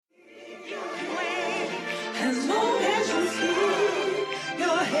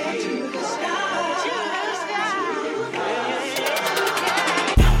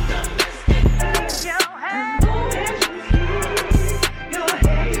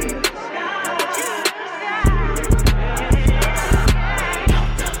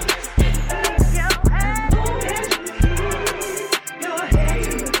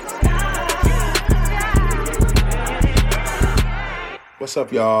What's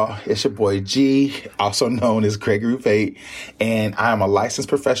up, y'all? It's your boy G, also known as Gregory Fate, and I am a licensed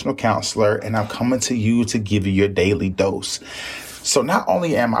professional counselor, and I'm coming to you to give you your daily dose. So not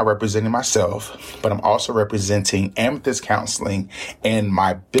only am I representing myself, but I'm also representing Amethyst Counseling and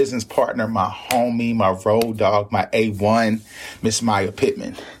my business partner, my homie, my road dog, my A1, Miss Maya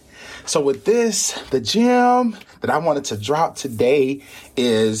Pittman. So with this, the gem that I wanted to drop today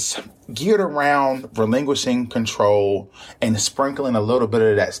is geared around relinquishing control and sprinkling a little bit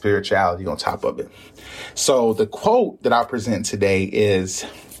of that spirituality on top of it. So the quote that I present today is,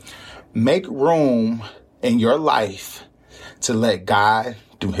 make room in your life to let God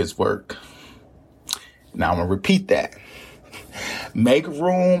do his work. Now I'm going to repeat that. Make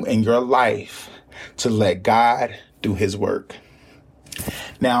room in your life to let God do his work.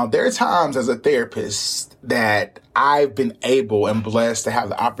 Now, there are times as a therapist that I've been able and blessed to have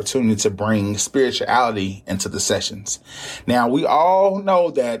the opportunity to bring spirituality into the sessions. Now, we all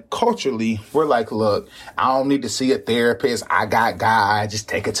know that culturally, we're like, look, I don't need to see a therapist. I got God. Just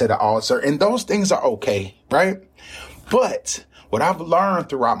take it to the altar. And those things are okay, right? But what I've learned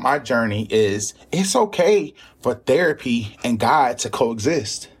throughout my journey is it's okay for therapy and God to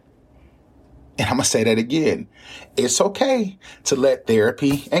coexist. And I'm going to say that again. It's okay to let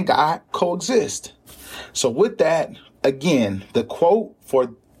therapy and God coexist. So with that, again, the quote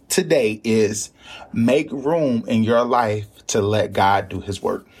for today is, make room in your life to let God do his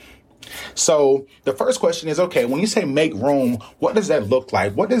work. So the first question is, okay, when you say make room, what does that look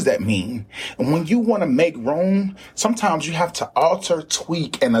like? What does that mean? And when you want to make room, sometimes you have to alter,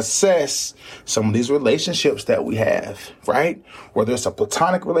 tweak, and assess some of these relationships that we have, right? Whether it's a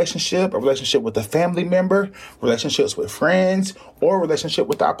platonic relationship, a relationship with a family member, relationships with friends, or a relationship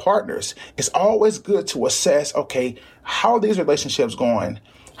with our partners. It's always good to assess, okay, how are these relationships going?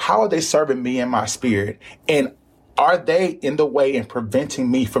 How are they serving me and my spirit? And are they in the way and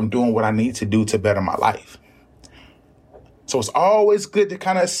preventing me from doing what I need to do to better my life? So it's always good to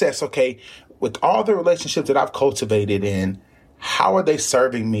kind of assess, okay, with all the relationships that I've cultivated in, how are they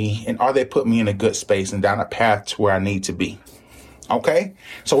serving me, and are they putting me in a good space and down a path to where I need to be? Okay,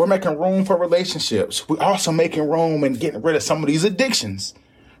 so we're making room for relationships. We're also making room and getting rid of some of these addictions,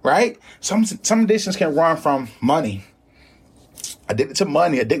 right? Some addictions can run from money. Addicted to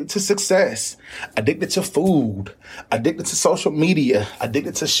money, addicted to success, addicted to food, addicted to social media,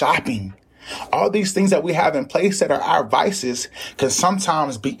 addicted to shopping. All these things that we have in place that are our vices can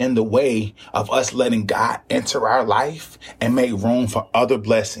sometimes be in the way of us letting God enter our life and make room for other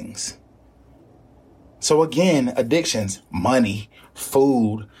blessings. So again, addictions, money,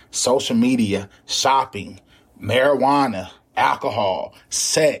 food, social media, shopping, marijuana, alcohol,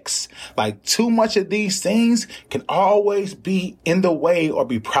 sex, like too much of these things can always be in the way or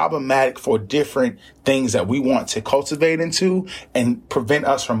be problematic for different things that we want to cultivate into and prevent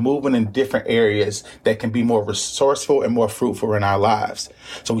us from moving in different areas that can be more resourceful and more fruitful in our lives.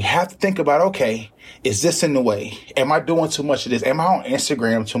 So we have to think about, okay, is this in the way? Am I doing too much of this? Am I on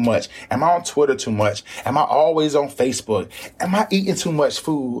Instagram too much? Am I on Twitter too much? Am I always on Facebook? Am I eating too much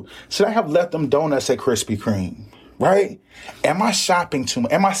food? Should I have left them donuts at Krispy Kreme? Right? Am I shopping too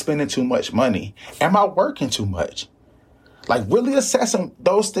much? Am I spending too much money? Am I working too much? Like really assessing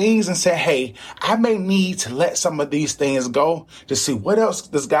those things and say, hey, I may need to let some of these things go to see what else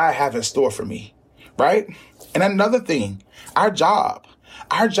does God have in store for me. Right? And another thing, our job.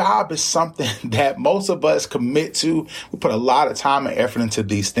 Our job is something that most of us commit to. We put a lot of time and effort into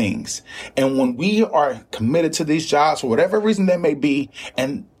these things. And when we are committed to these jobs, for whatever reason they may be,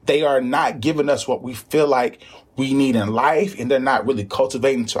 and they are not giving us what we feel like we need in life, and they're not really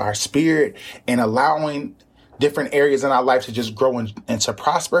cultivating to our spirit and allowing different areas in our life to just grow and to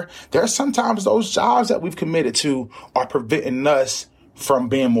prosper, there are sometimes those jobs that we've committed to are preventing us from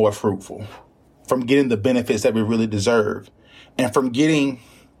being more fruitful, from getting the benefits that we really deserve, and from getting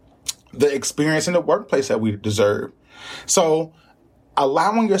the experience in the workplace that we deserve. So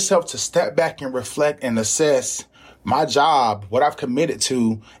allowing yourself to step back and reflect and assess my job, what I've committed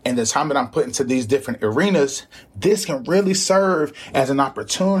to, and the time that I'm putting to these different arenas, this can really serve as an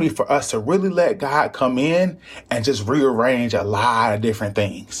opportunity for us to really let God come in and just rearrange a lot of different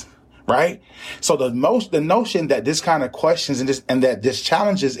things, right? So the notion that this kind of questions and that this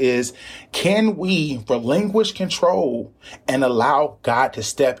challenges is, can we relinquish control and allow God to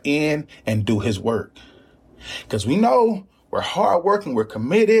step in and do his work? Because we know we're hardworking, we're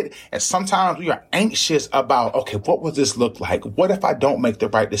committed, and sometimes we are anxious about, okay, what would this look like? What if I don't make the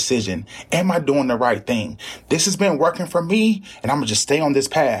right decision? Am I doing the right thing? This has been working for me, and I'm going to just stay on this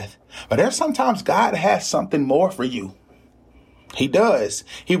path. But there's sometimes God has something more for you. He does.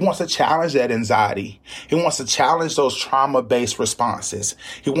 He wants to challenge that anxiety. He wants to challenge those trauma-based responses.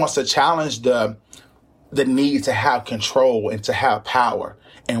 He wants to challenge the need to have control and to have power,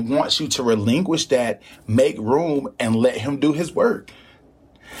 and wants you to relinquish that, make room, and let him do his work.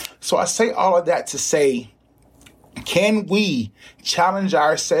 So I say all of that to say, can we challenge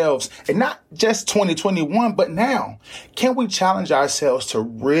ourselves, and not just 2021, but now? Can we challenge ourselves to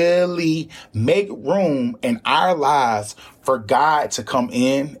really make room in our lives for God to come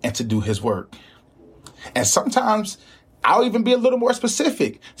in and to do his work? And sometimes I'll even be a little more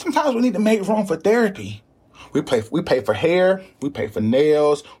specific. Sometimes we need to make room for therapy. We pay for hair, we pay for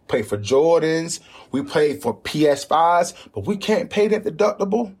nails, we pay for Jordans, we pay for PS5s, but we can't pay that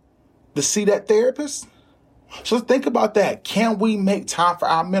deductible to see that therapist. So think about that. Can we make time for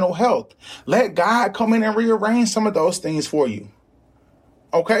our mental health? Let God come in and rearrange some of those things for you.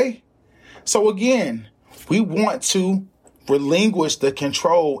 Okay? So again, we want to relinquish the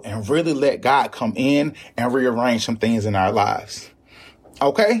control and really let God come in and rearrange some things in our lives.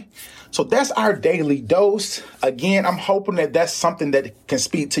 Okay? So that's our daily dose. Again, I'm hoping that that's something that can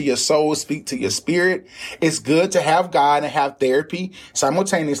speak to your soul, speak to your spirit. It's good to have God and have therapy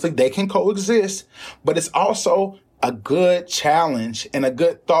simultaneously. They can coexist, but it's also a good challenge and a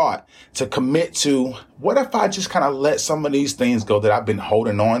good thought to commit to. What if I just kind of let some of these things go that I've been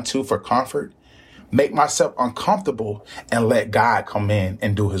holding on to for comfort, make myself uncomfortable, and let God come in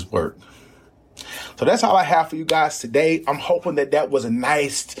and do his work? So that's all I have for you guys today. I'm hoping that that was a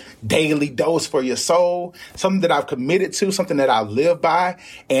nice daily dose for your soul, something that I've committed to, something that I live by,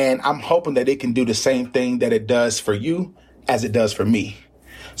 and I'm hoping that it can do the same thing that it does for you as it does for me.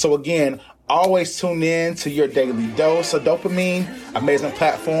 So again, always tune in to your daily dose of dopamine. Amazing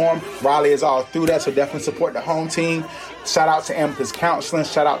platform. Raleigh is all through that, so definitely support the home team. Shout out to Amicus Counseling.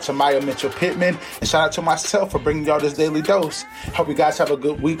 Shout out to Maya Mitchell-Pittman. And shout out to myself for bringing y'all this daily dose. Hope you guys have a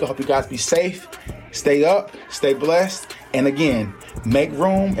good week. I hope you guys be safe. Stay up. Stay blessed. And again, make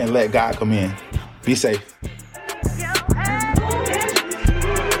room and let God come in. Be safe.